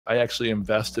I actually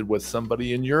invested with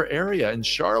somebody in your area in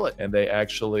Charlotte, and they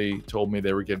actually told me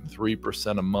they were getting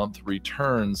 3% a month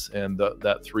returns, and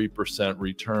that 3%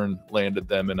 return landed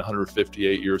them in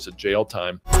 158 years of jail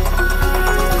time.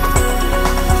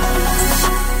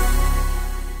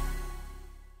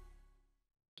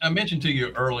 I mentioned to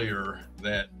you earlier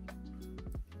that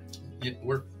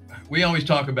we always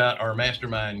talk about our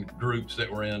mastermind groups that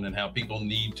we're in and how people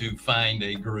need to find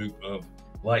a group of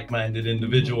like-minded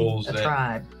individuals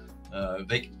that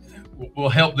they will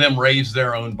help them raise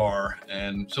their own bar.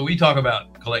 And so we talk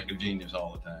about collective genius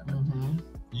all the time. Mm-hmm.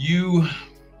 You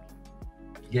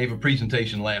gave a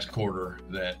presentation last quarter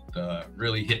that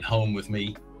really hit home with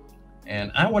me,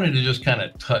 and I wanted to just kind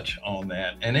of touch on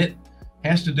that. And it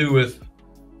has to do with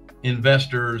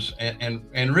investors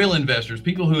and real investors,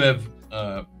 people who have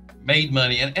made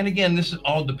money. And again, this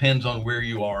all depends on where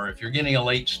you are. If you're getting a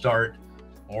late start,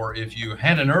 or if you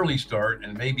had an early start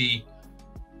and maybe,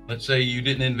 let's say you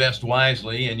didn't invest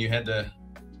wisely and you had to,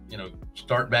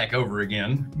 start back over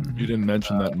again. You didn't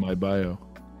mention that in my bio.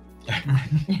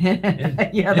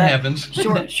 It happens.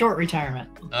 Short retirement.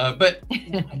 But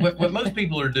what most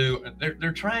people are doing,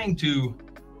 they're trying to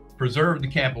preserve the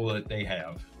capital that they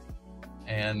have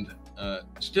and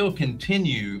still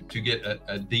continue to get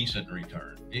a decent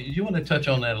return. You want to touch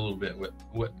on that a little bit,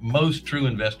 what most true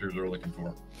investors are looking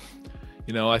for?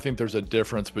 I think there's a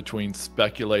difference between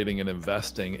speculating and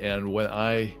investing. And when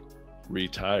I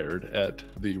retired at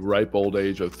the ripe old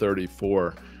age of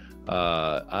 34,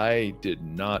 I did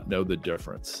not know the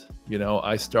difference.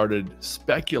 I started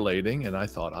speculating and I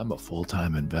thought, I'm a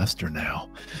full-time investor now,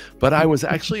 but I was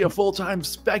actually a full-time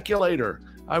speculator.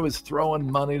 I was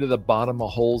throwing money to the bottom of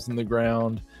holes in the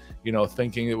ground,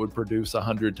 thinking it would produce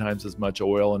 100 times as much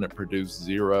oil, and it produced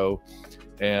 0.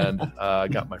 And I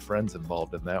got my friends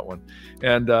involved in that one.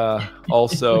 And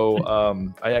also,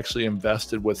 I actually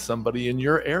invested with somebody in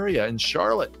your area in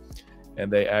Charlotte,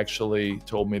 and they actually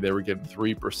told me they were getting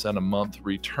 3% a month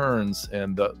returns,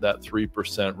 and that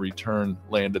 3% return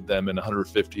landed them in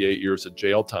 158 years of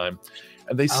jail time.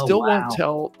 And they still won't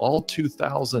tell all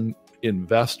 2,000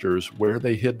 investors where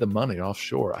they hid the money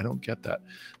offshore. I don't get that.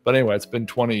 But anyway, it's been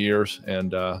 20 years.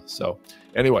 And so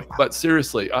anyway, but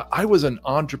seriously, I was an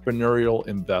entrepreneurial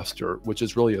investor, which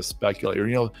is really a speculator.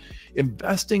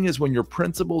 Investing is when your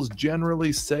principal is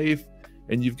generally safe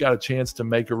and you've got a chance to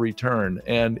make a return.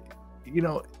 And,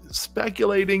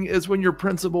 speculating is when your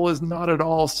principal is not at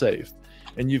all safe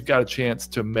and you've got a chance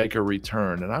to make a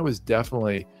return. And I was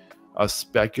definitely a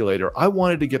speculator. I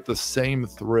wanted to get the same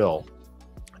thrill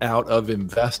out of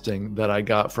investing that I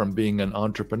got from being an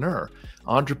entrepreneur.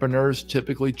 Entrepreneurs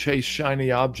typically chase shiny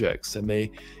objects and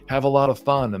they have a lot of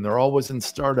fun and they're always in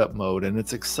startup mode and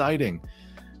it's exciting.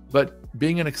 But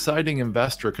being an exciting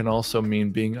investor can also mean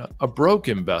being a broke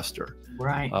investor.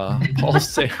 Right.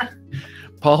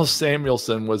 Paul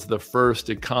Samuelson was the first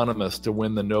economist to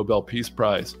win the Nobel Peace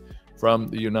Prize from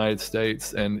the United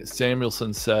States. And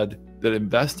Samuelson said that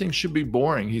investing should be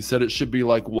boring. He said it should be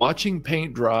like watching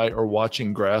paint dry or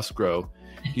watching grass grow.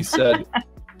 He said,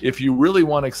 if you really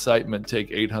want excitement,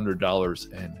 take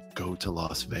 $800 and go to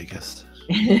Las Vegas.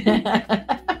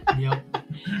 Yep.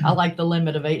 I like the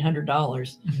limit of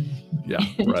 $800. Yeah,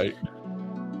 right.